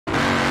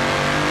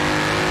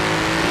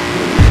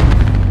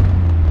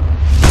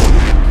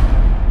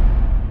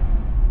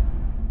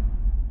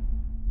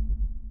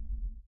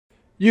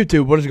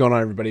YouTube, what is going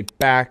on, everybody?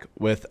 Back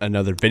with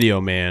another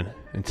video, man.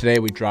 And today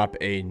we drop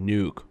a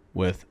nuke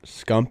with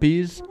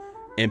SCUMP'S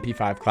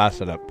MP5 class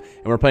setup,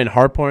 and we're playing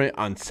hardpoint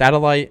on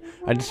satellite.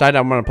 I decided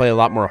I'm going to play a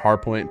lot more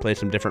hardpoint, play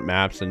some different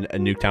maps and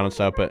Nuketown and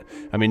stuff. But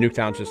I mean,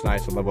 Nuketown's just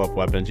nice to level up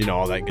weapons, you know,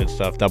 all that good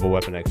stuff. Double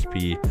weapon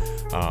XP,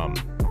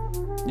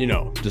 you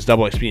know, just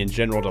double XP in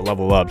general to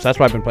level up. So that's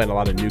why I've been playing a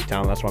lot of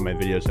Nuketown. That's why my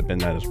videos have been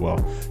that as well.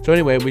 So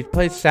anyway, we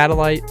played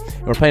satellite,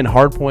 and we're playing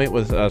hardpoint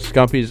with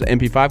SCUMP'S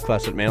MP5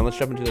 class setup, man. Let's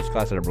jump into this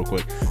class setup real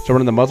quick. So we're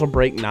running the muzzle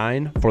brake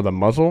 9 for the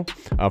muzzle.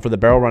 For the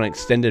barrel, run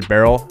extended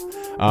barrel.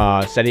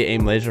 Steady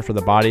aim laser for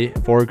the body,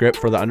 forward grip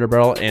for the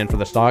underbarrel, and for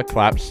the stock,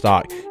 clap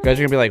stock. You guys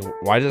are gonna be like,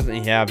 why doesn't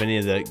he have any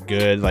of the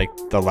good, like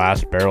the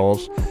last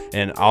barrels?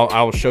 And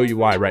I'll show you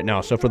why right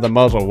now. So for the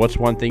muzzle, what's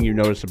one thing you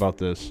notice about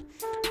this?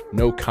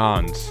 No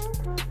cons.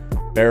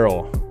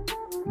 Barrel,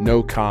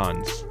 no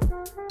cons.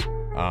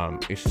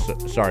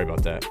 Sorry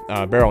about that.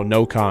 Barrel,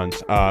 no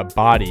cons.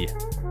 Body,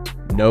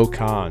 no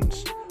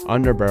cons.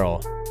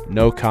 Underbarrel,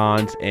 no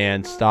cons.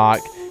 And stock,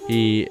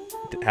 he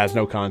has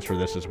no cons for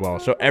this as well.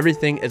 So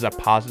everything is a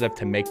positive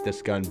to make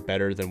this gun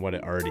better than what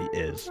it already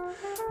is.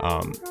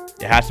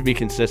 It has to be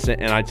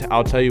consistent, and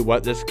I'll tell you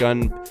what, this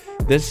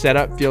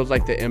setup feels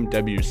like the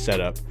MW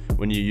setup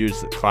when you use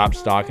the clap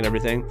stock and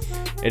everything.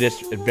 It is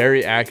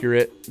very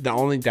accurate. The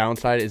only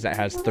downside is that it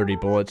has 30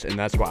 bullets, and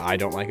that's what I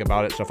don't like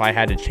about it. So if I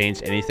had to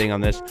change anything on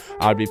this,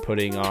 I would be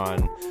putting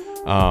on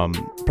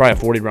probably a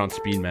 40 round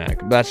speed mag.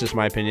 But that's just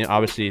my opinion.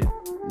 Obviously,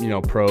 you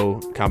know, pro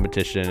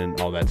competition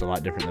and all that's a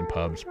lot different than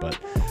pubs. But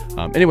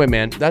anyway,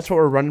 man, that's what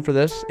we're running for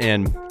this,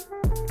 and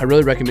I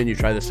really recommend you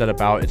try this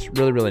setup out. It's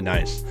really, really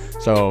nice.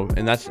 So,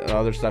 and that's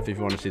other stuff if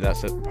you want to see that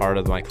part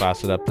of my class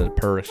setup, the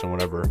perks and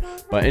whatever.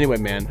 But anyway,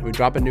 man, we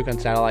drop a nuke on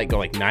satellite, go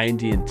like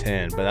 90 and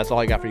 10. But that's all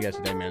I got for you guys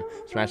today, man.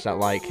 Smash that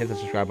like, hit the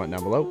subscribe button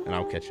down below, and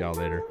I'll catch y'all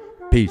later.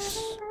 Peace.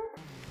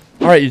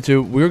 All right,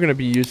 YouTube, we're going to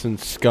be using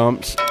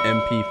SCUMP'S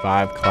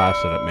MP5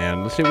 class setup,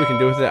 man. Let's see what we can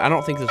do with it. I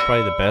don't think this is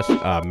probably the best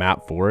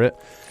map for it,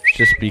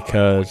 just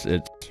because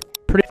it's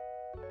pretty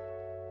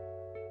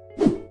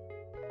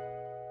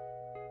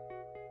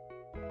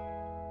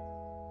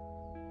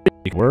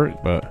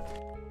work, but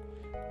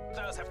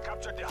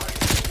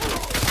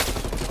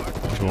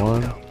there's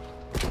one.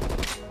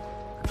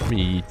 Let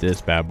me eat this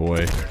bad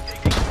boy.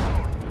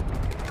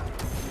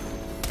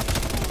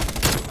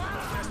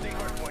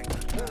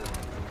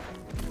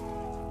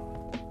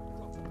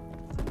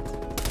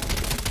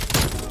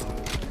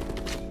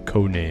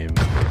 Codename.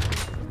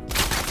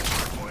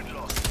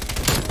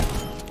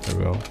 There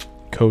we go.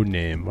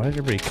 Codename. Why is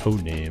everybody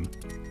codename?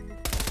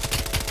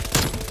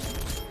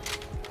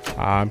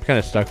 I'm kind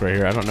of stuck right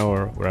here. I don't know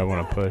where I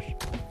want to push.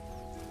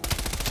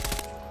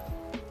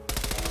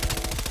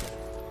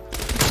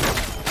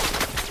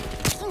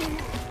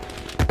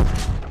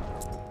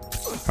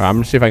 Alright, I'm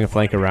gonna see if I can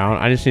flank around.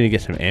 I just need to get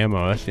some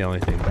ammo. That's the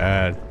only thing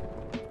bad.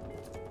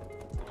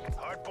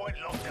 Hardpoint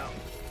lockdown.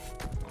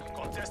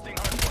 Contesting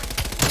hardpoint.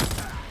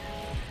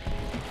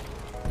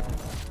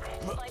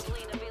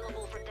 Lifeline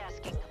available for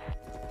tasking.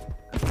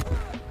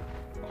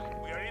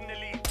 We are in the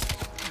lead.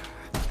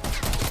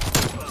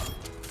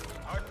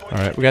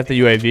 Alright, we got the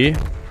UAV.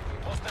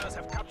 Hostiles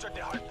have captured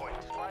the hardpoint.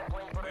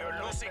 We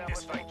are losing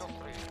this fight.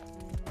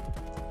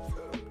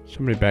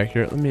 Somebody back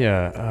here. Let me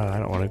I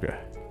don't want to go.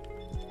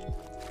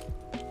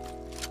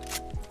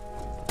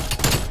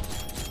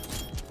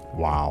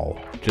 Wow.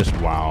 Just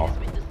wow.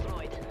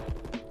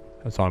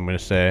 That's all I'm gonna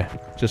say.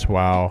 Just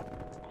wow.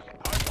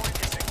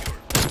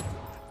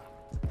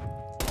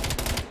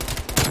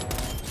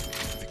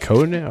 The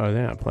code now? Are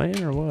they not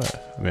playing or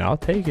what? I mean, I'll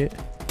take it.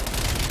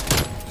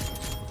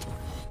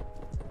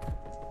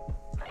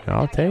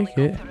 I'll take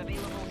it.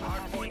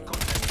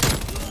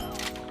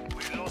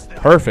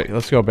 Perfect.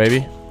 Let's go,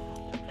 baby.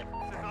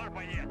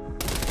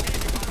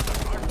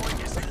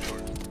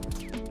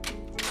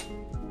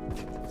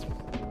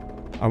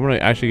 I'm gonna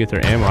actually get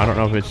their ammo. I don't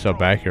know if it's still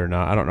back here or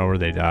not. I don't know where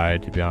they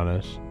died, to be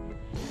honest.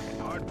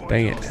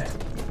 Dang it.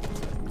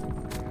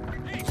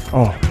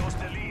 Oh.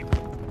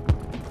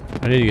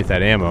 I need to get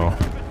that ammo.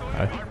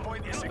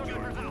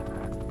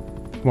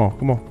 Come on,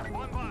 come on.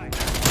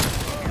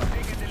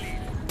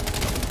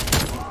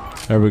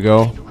 There we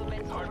go.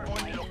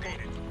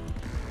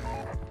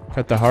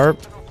 Got the harp.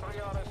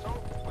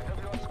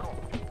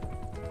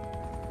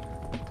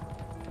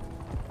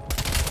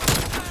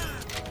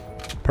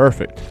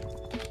 Perfect.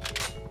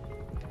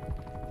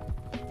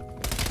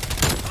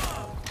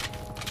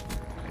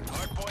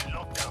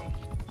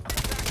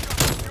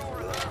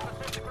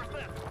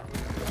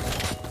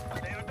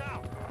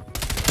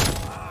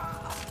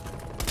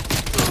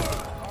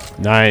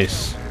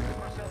 Nice.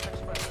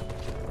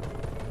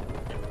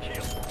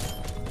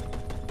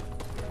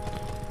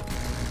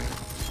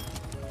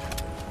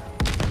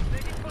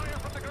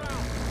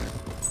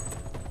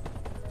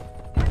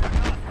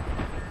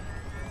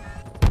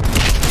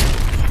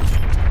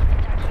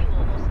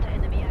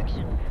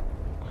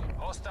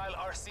 Hostile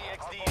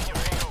RCXD in your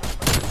AO.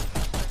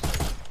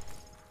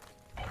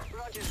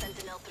 Roger,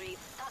 Sentinel-3.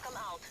 Talk 'em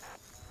out.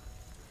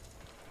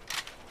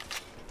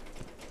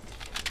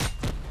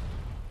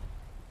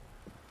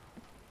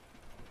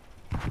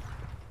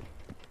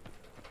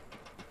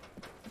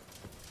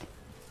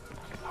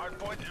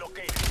 Hardpoint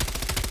located.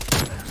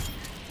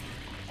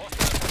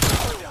 Hostiles have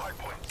captured the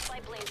hardpoint. Spy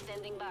plane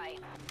standing by.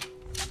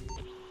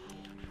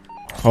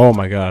 Oh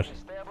my god.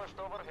 Established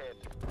overhead.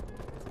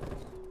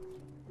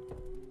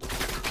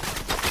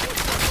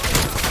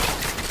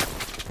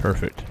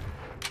 Perfect.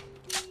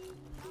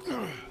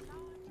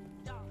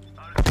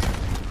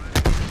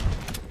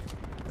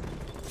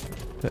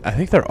 I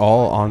think they're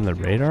all on the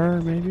radar,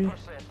 maybe?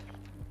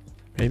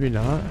 Maybe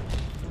not.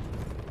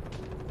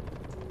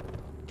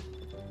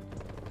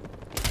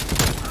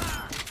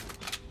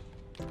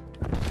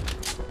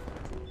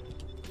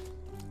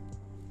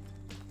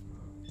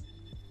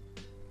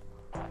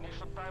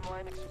 Initial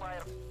timeline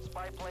expired.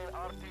 Spy plane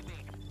RTB.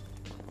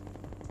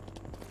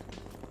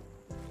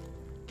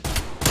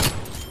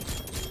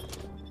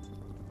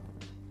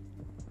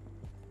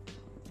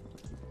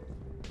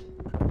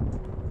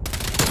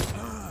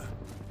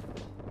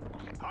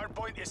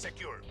 Hardpoint is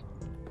secure.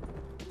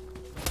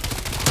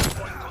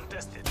 Hardpoint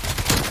contested.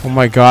 Oh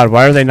my god,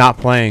 why are they not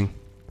playing?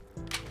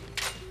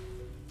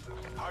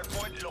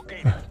 Hardpoint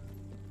located.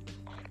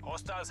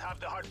 Hostiles have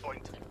the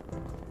hardpoint.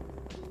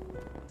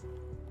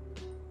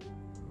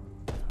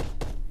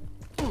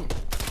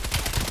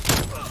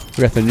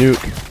 We got the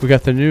nuke. We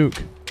got the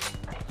nuke.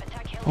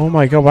 Oh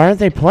my god, why aren't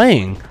they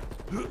playing?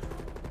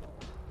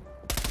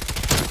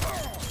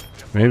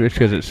 Maybe it's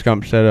because it's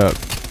SCUMP'S set up.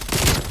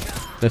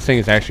 This thing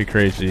is actually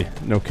crazy.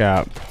 No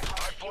cap.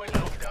 Hardpoint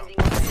lockdown.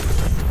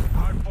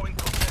 Hardpoint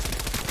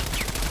contested.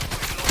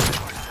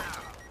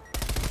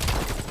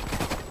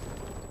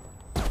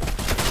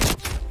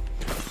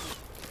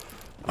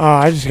 Oh,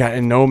 I just got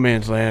in no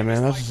man's land,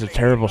 man. This is a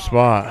terrible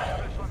spot.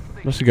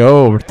 Let's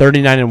go. We're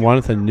 39-1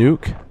 with a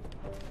nuke.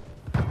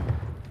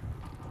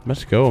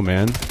 Let's go,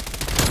 man.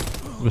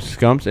 With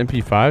SCUMP'S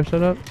MP5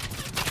 set up?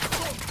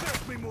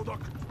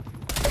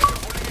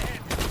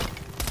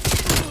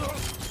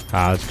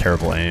 Ah, that's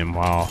terrible aim.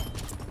 Wow.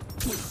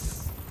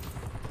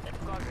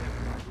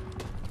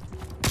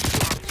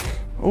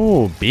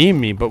 Oh, beam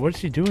me, but what's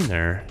he doing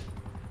there?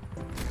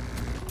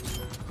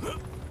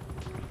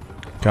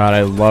 God,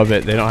 I love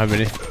it. They don't have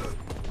any.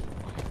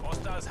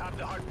 Hostiles have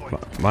the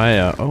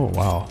hardpoint. Oh,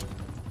 wow.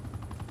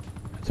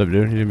 What's up,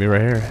 dude? You need me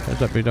right here.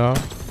 What's up, big dog?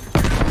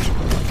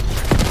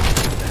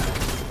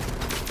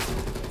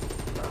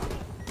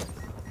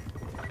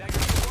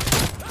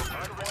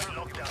 Hardpoint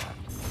lockdown.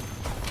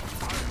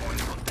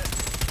 Hardpoint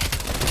contested.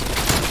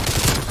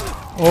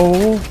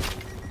 Oh.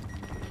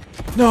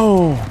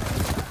 No.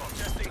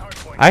 Contesting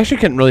hardpoint. I actually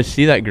couldn't really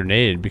see that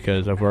grenade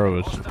because of where it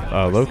was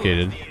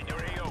located,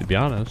 to be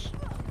honest.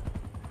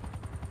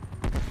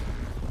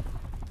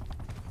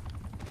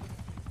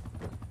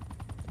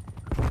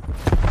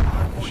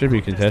 Should be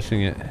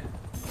contesting it.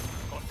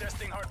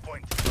 Contesting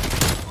hardpoint.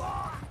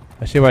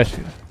 I see why.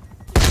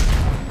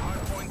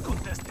 Hardpoint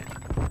contested.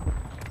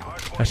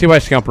 I see why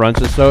Scump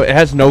runs it. So it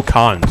has no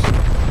cons.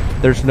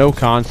 There's no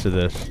cons to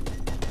this.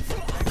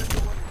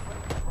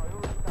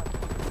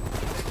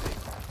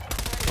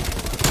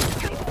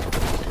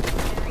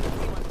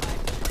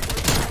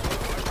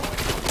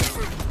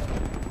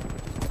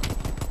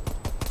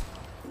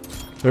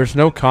 There's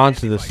no cons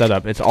to this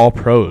setup. It's all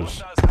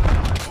pros.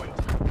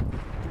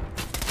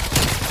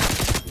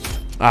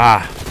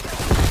 Ah,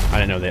 I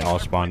didn't know they all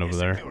spawned over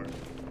there. All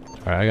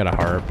right, I got a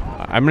harp.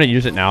 I'm gonna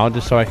use it now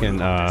just so I can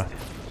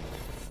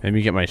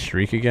maybe get my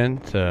streak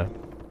again.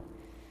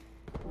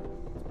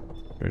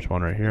 There's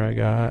one right here. I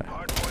got.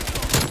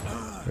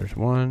 There's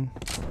one.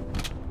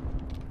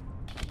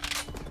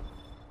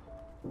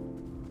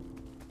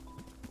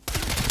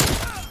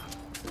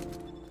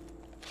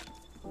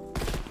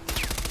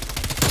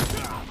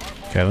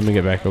 Okay, let me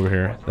get back over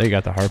here. They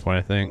got the hard point,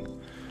 I think.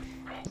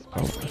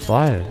 Oh,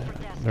 slide.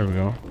 There we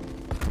go.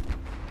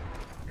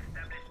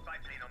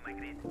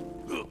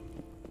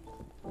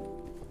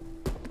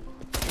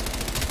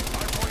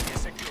 Hardpoint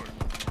is secure.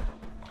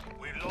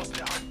 We lost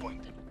the hardpoint.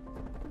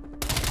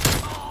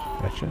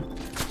 Gotcha.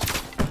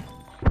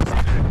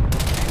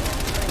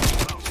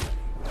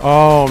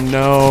 Oh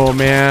no,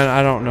 man.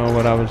 I don't know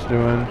what I was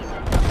doing.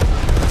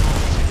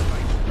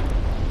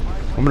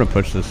 I'm gonna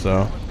push this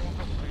though.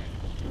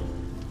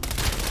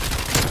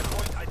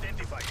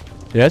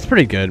 Yeah, it's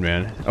pretty good,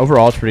 man.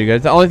 Overall, it's pretty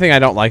good. The only thing I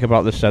don't like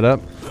about this setup,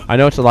 I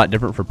know it's a lot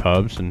different for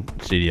pubs and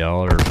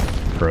CDL or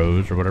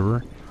pros or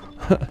whatever,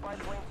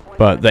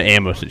 but the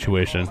ammo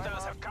situation.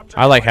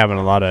 I like having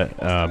a lot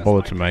of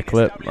bullets in my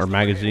clip or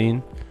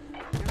magazine,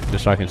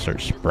 just so I can start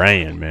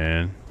spraying,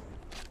 man.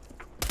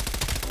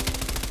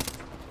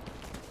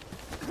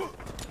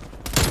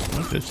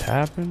 What just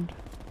happened?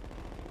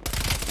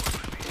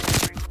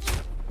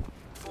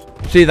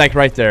 See, like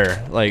right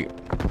there, like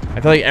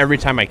I feel like every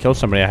time I kill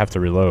somebody, I have to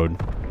reload.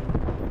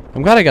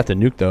 I'm glad I got the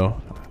nuke though.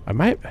 I'm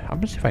gonna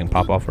see if I can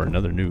pop off for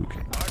another nuke.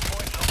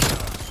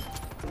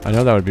 I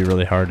know that would be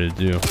really hard to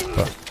do,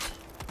 but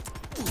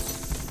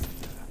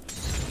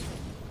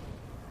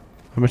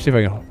I'm gonna see if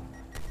I can.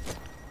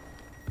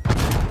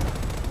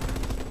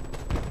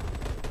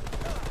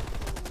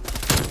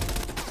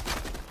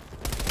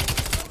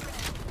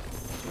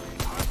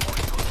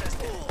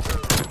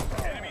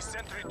 Enemy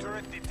sentry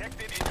turret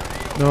detected in your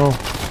AO. No.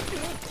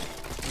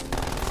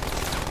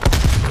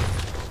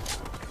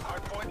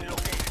 Hardpoint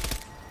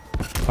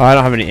located. Oh, I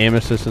don't have any aim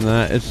assist in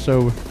that. It's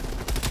so.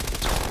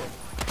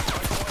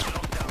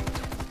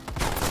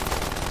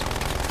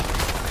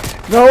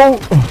 No.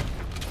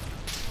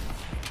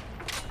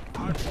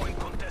 Hardpoint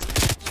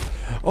contested.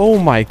 Oh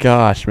my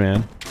gosh,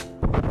 man.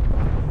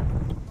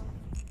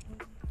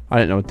 I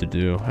didn't know what to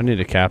do. I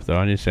need a cap though.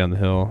 I need to stay on the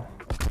hill.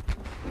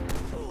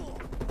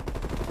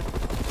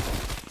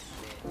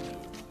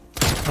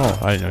 Oh,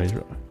 I didn't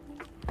know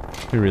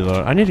he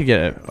reload. I need to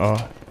get it. Oh.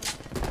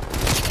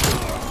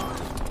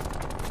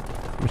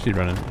 Let me see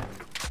running.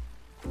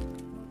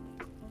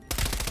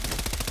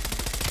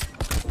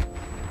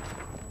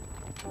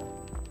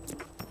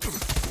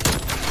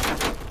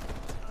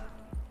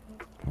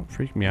 Don't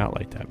freak me out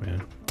like that,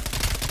 man.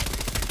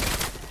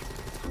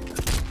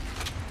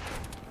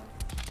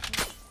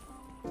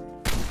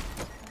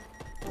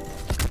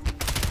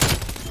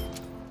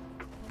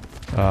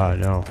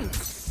 No.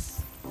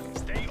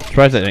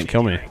 Surprised that didn't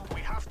kill me.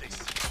 We have this.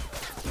 Spy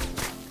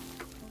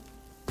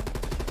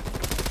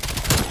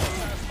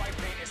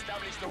plane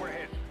established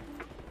overhead.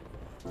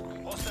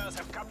 Hostiles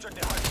have captured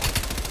the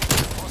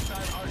hardpoint.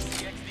 Hostile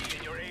RCXD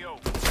in your AO.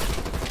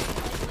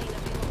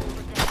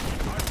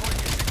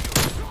 Hardpoint is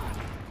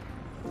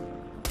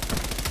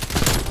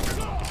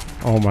secure.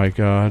 Oh my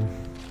god.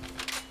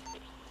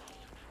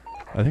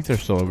 I think they're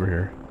still over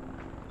here.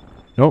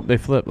 Nope, they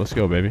flipped. Let's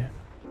go, baby.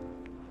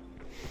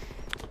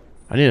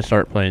 I need to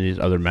start playing these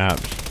other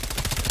maps.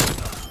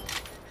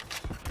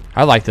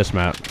 I like this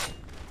map.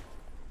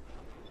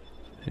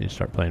 I need to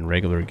start playing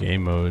regular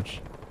game modes.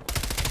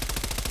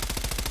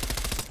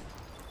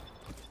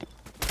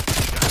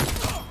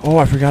 Oh,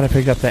 I forgot I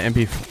picked up that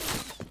MP5.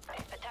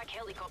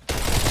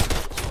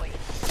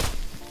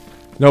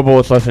 No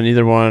bullets left in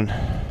either one.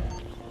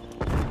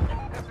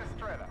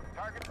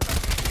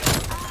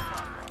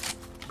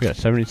 We got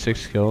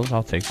 76 kills.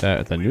 I'll take that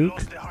with a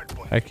nuke.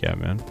 Heck yeah,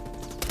 man.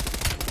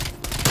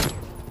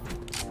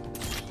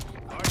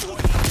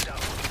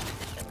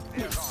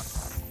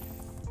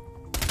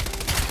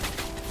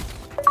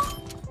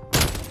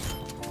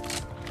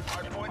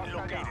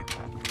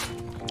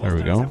 There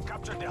we go.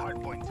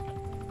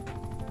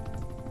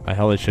 My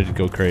hell, they should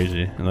go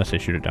crazy unless they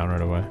shoot it down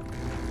right away.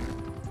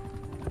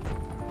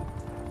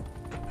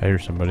 I hear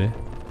somebody.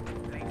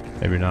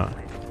 Maybe not.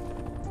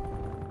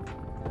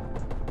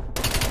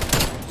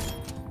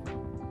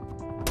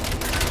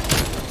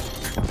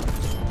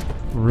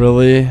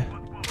 Really?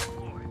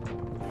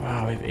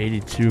 Wow, we have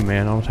 82,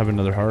 man. I almost have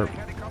another harp.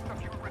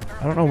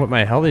 I don't know what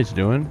my heli's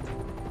doing.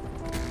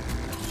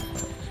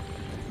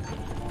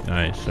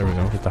 Nice. There we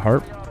go. Hit the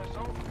harp.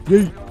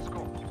 Yay.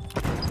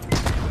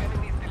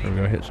 There we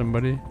go. Hit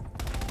somebody.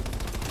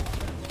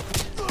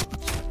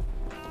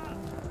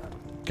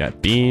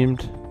 Got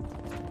beamed.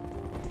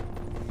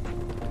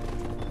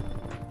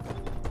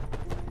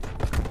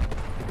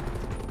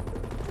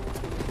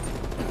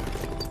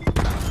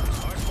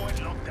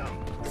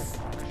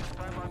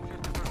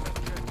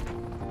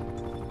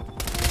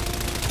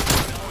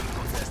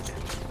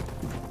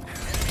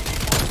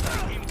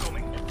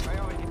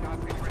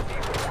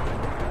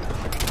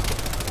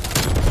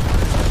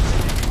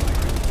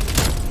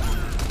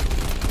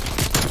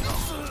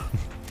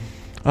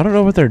 I don't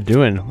know what they're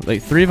doing.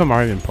 Like, 3 of them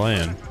aren't even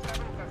playing.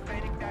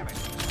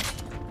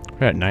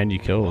 We're at 90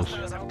 kills.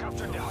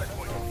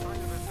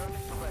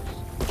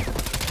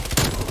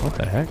 What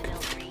the heck?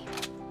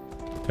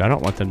 Dude, I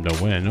don't want them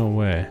to win. No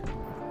way.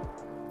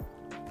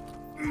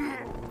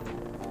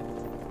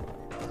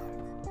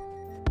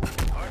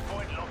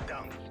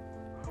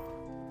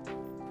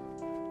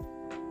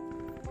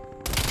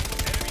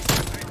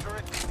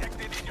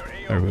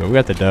 There we go. We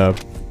got the dub.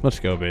 Let's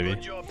go, baby.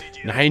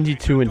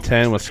 92 and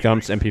 10 with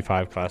SCUMP'S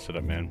MP5 class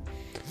setup, man.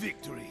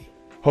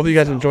 Hope you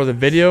guys enjoy the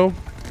video.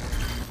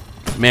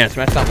 Man,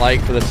 smash that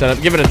like for the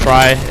setup. Give it a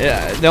try.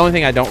 The only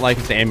thing I don't like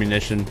is the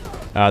ammunition,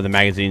 the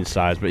magazine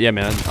size. But yeah,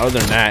 man, other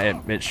than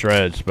that, it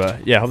shreds.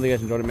 But yeah, hope you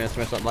guys enjoyed it, man.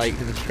 Smash that like,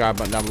 hit the subscribe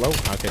button down below.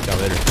 I'll catch y'all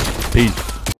later. Peace.